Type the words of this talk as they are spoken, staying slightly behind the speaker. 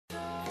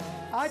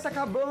Ai, tá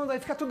acabando, aí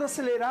fica tudo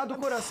acelerado, o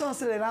coração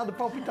acelerado,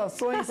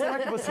 palpitações. Será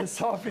que você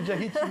sofre de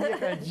arritmia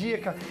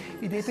cardíaca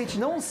e de repente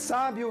não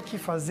sabe o que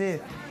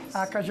fazer?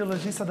 A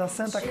cardiologista da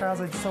Santa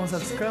Casa de São José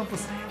dos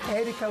Campos,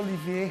 Érika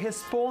Olivier,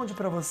 responde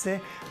para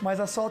você, mas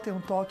a Sol tem um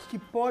toque que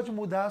pode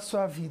mudar a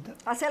sua vida.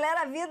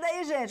 Acelera a vida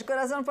aí, gente. O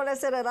coração não pode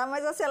acelerar,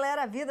 mas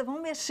acelera a vida.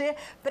 Vamos mexer.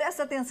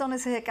 Presta atenção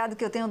nesse recado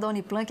que eu tenho da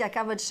Uniplan, que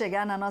acaba de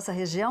chegar na nossa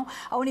região.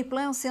 A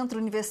Uniplan é um centro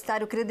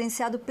universitário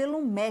credenciado pelo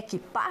MEC,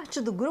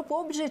 parte do Grupo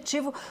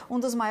Objetivo,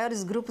 um dos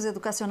maiores grupos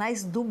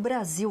educacionais do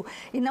Brasil.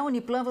 E na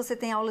Uniplan você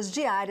tem aulas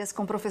diárias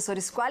com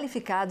professores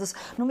qualificados,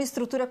 numa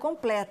estrutura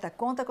completa.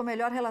 Conta com a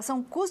melhor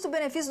relação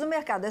custo-benefício do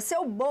mercado. É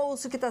seu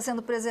bolso que está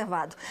sendo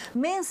preservado.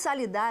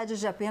 Mensalidades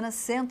de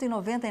apenas R$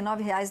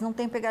 199,00, não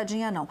tem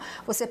pegadinha não.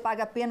 Você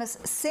paga apenas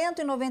R$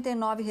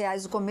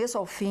 199,00 do começo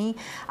ao fim,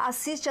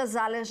 assiste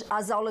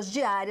às aulas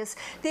diárias,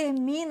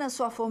 termina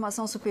sua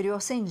formação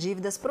superior sem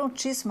dívidas,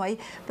 prontíssimo aí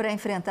para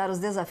enfrentar os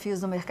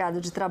desafios do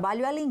mercado de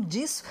trabalho. E além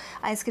disso,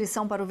 a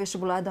inscrição para o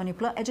vestibular da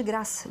Uniplan é de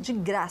graça, de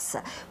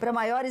graça. Para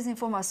maiores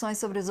informações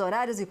sobre os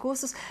horários e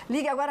cursos,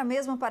 ligue agora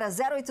mesmo para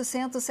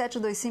 0800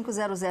 725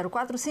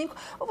 0045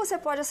 ou você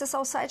pode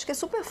acessar o site que é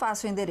super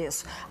fácil o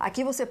endereço,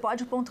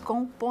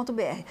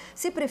 aquivocêpode.com.br.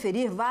 Se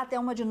preferir, vá até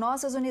uma de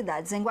nossas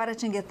unidades. Em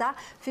Guaratinguetá,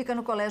 fica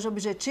no Colégio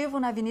Objetivo,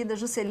 na Avenida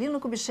Juscelino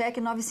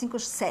Kubitschek,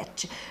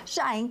 957.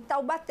 Já em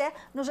Taubaté,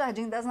 no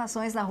Jardim das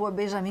Nações, na Rua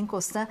Benjamin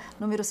Constant,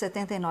 número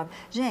 79.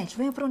 Gente,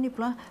 venha para o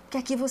Uniplan, porque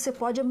aqui você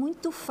pode, é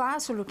muito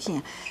fácil,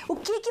 Luquinha. O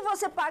que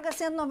você paga R$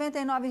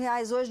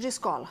 199,00 hoje de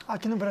escola?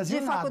 Aqui no Brasil,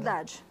 de nada.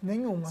 Faculdade?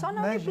 Nenhuma. Só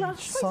na né, Uniplan.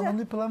 gente? Só na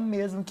Uniplan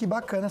mesmo. Que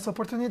bacana essa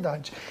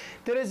oportunidade.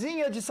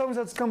 Terezinha de São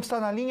José dos Campos está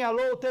na linha.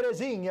 Alô,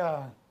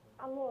 Terezinha.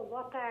 Alô,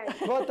 boa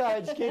tarde. Boa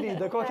tarde,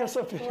 querida. Qual que é a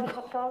sua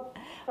pergunta?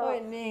 Oi,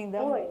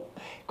 linda. Oi.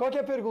 Qual que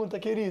é a pergunta,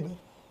 querida?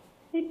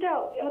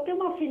 Então, eu tenho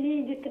uma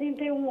filhinha de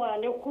 31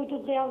 anos. Eu cuido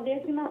dela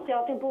desde que nasceu.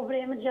 Ela tem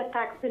problema de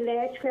ataque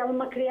epilético. Ela é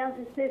uma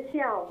criança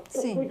especial.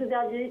 Sim. Eu cuido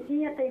dela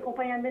direitinho, tem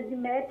acompanhamento de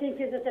médico, tem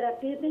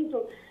fisioterapia, tem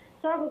tudo.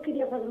 Só que eu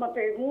queria fazer uma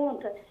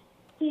pergunta.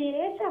 Se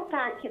esse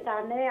ataque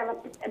dá nela,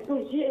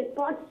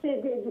 pode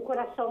ser do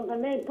coração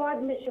também?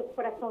 Pode mexer com o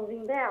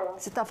coraçãozinho dela?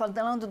 Você está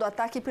falando do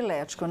ataque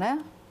epilético,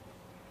 né?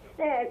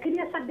 Eu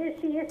queria saber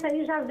se esse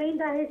aí já vem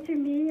da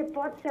arritmia,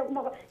 pode ser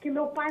alguma coisa, que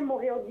meu pai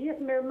morreu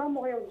disso, meu irmão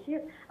morreu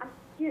disso, a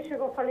tia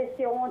chegou a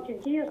falecer ontem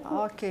disso.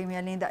 Ok,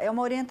 minha linda. É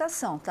uma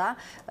orientação, tá?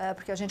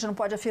 Porque a gente não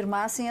pode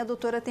afirmar sem a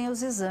doutora tem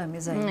os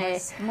exames aí.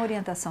 Mas uma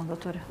orientação,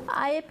 doutora.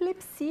 A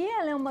epilepsia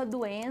ela é uma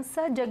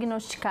doença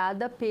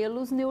diagnosticada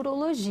pelos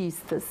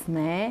neurologistas,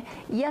 né?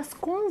 E as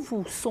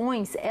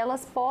convulsões,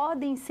 elas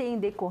podem ser em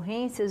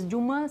decorrências de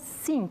uma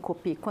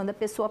síncope. Quando a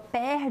pessoa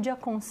perde a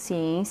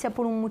consciência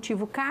por um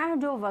motivo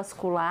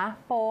cardiovascular,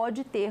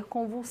 pode ter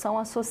convulsão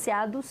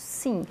associado,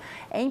 sim.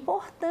 É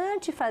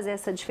importante fazer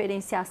essa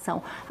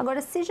diferenciação.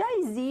 Agora, se já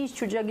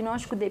existe o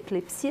diagnóstico de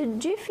epilepsia,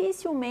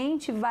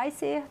 dificilmente vai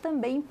ser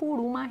também por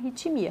uma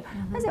arritmia.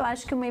 Mas eu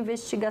acho que uma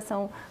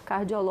investigação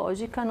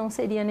cardiológica não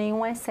seria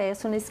nenhum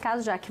excesso nesse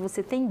caso, já que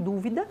você tem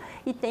dúvida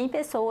e tem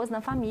pessoas na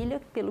família,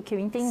 pelo que eu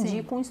entendi,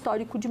 sim, com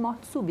histórico de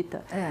morte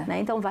súbita. Né?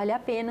 Então, vale a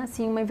pena,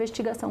 sim, uma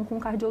investigação com um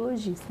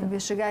cardiologista.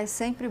 Investigar é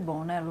sempre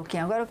bom, né,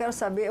 Luquinha? Agora eu quero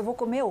saber, eu vou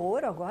comer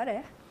ouro agora,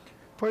 é?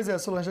 Pois é,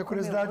 Solange, a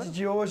curiosidade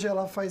de hoje,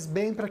 ela faz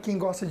bem para quem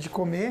gosta de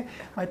comer,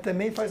 mas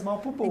também faz mal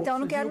pro bolso. Então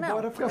não quero, não.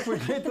 Bora ficar por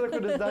dentro da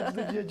curiosidade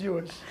do dia de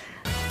hoje.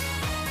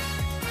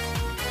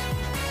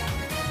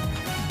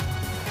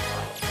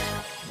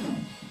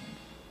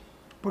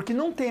 Porque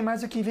não tem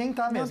mais o que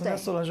inventar mesmo, né,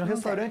 Solange? Um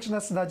restaurante na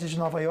cidade de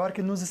Nova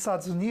York, nos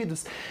Estados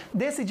Unidos,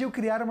 decidiu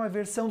criar uma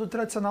versão do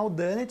tradicional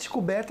donut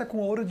coberta com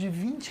ouro de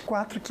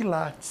 24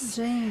 quilates.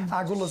 Gente.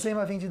 A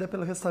guloseima vendida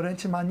pelo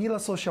restaurante Manila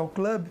Social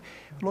Club,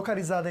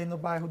 localizada aí no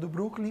bairro do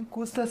Brooklyn,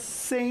 custa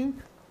 $100,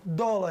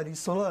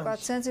 Solange.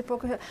 400 e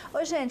pouco.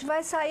 Ô, gente,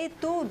 vai sair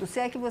tudo, se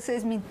é que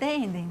vocês me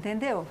entendem,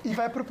 entendeu? E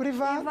vai pro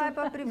privado. E vai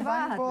pra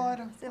privada. E vai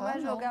embora. Você vai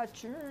jogar,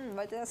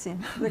 vai ter assim.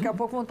 Daqui a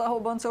pouco vão estar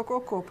roubando seu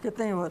cocô, porque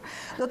tem ouro.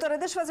 Doutora,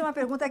 deixa eu fazer uma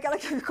pergunta, aquela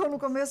que ficou no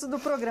começo do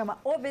programa.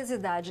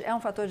 Obesidade é um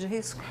fator de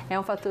risco? É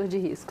um fator de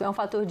risco. É um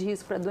fator de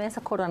risco para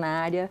doença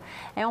coronária,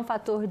 é um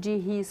fator de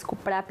risco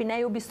para a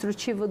apneia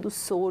obstrutiva do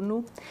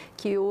sono,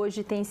 que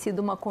hoje tem sido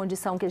uma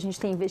condição que a gente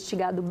tem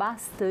investigado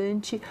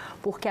bastante,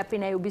 porque a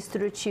apneia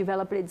obstrutiva,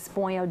 ela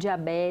predispõe ao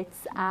diabetes,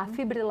 à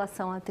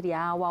fibrilação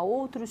atrial, a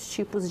outros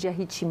tipos de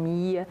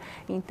arritmia.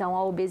 Então,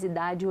 a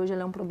obesidade hoje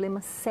ela é um problema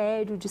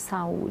sério de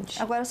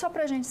saúde. Agora, só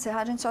para a gente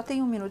encerrar, a gente só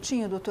tem um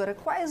minutinho, doutora.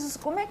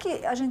 Como é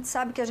que a gente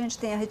sabe que a gente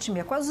tem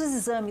arritmia? Quais os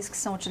exames que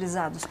são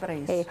utilizados para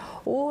isso?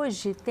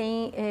 Hoje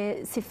tem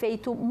se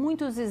feito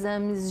muitos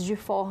exames de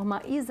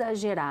forma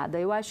exagerada.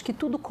 Eu acho que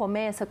tudo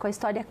começa com a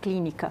história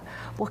clínica,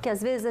 porque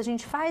às vezes a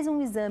gente faz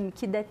um exame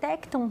que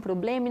detecta um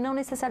problema e não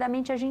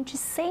necessariamente a gente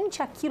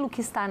sente aquilo que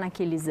está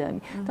naquele aquele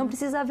exame. Então,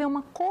 precisa haver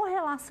uma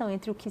correlação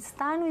entre o que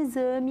está no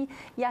exame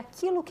e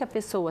aquilo que a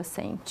pessoa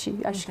sente.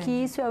 Acho que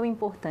isso é o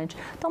importante.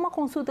 Então, uma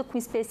consulta com um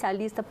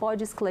especialista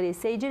pode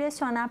esclarecer e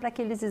direcionar para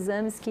aqueles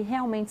exames que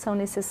realmente são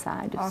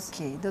necessários.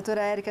 Ok.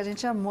 Doutora Érika, a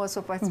gente amou a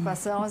sua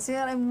participação. Assim,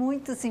 ela é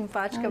muito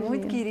simpática,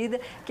 muito querida.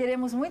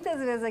 Queremos muitas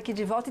vezes aqui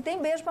de volta. E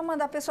tem beijo para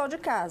mandar pessoal de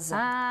casa.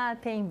 Ah,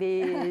 tem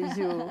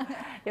beijo.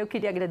 Eu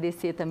queria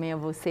agradecer também a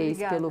vocês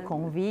pelo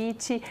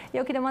convite.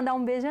 Eu queria mandar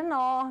um beijo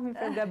enorme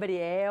para o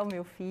Gabriel,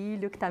 meu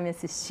filho, que está me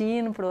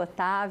assistindo, para o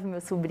Otávio,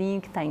 meu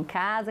sobrinho, que está em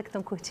casa, que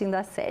estão curtindo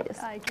as férias.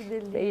 Ai, que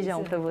delícia.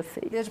 Beijão para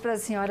vocês. Beijo para a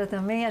senhora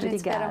também. A gente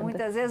espera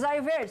muitas vezes.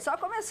 Olha, Verde, só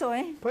começou,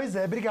 hein? Pois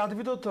é, obrigado,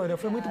 viu, doutora?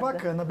 Foi muito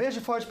bacana.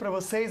 Beijo forte para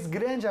vocês,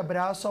 grande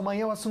abraço.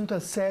 Amanhã o assunto é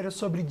sério,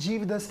 sobre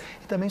dívidas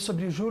e também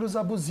sobre juros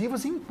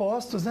abusivos e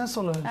impostos, né,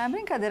 Solange? É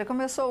brincadeira,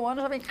 começou o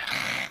ano, já vem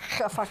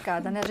a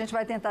facada, né? A gente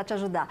vai tentar te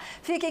ajudar.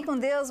 Fiquem com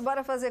Deus,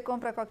 bora fazer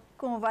compra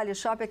com o Vale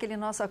Shop, aquele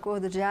nosso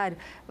acordo diário.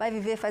 Vai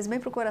viver, faz bem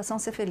pro coração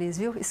ser feliz,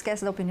 viu?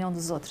 Esquece da opinião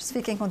dos outros.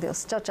 Fiquem com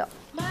Deus. Tchau, tchau.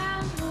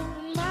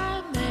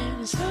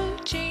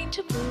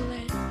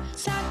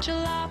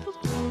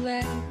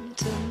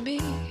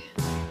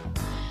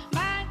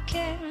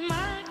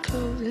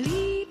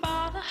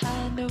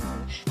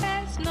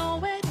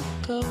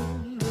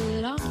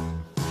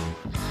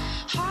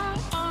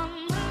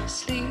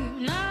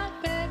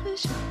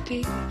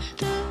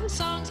 The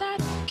songs I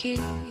don't keep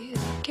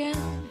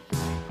again.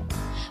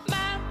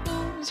 My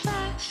wounds,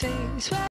 my face.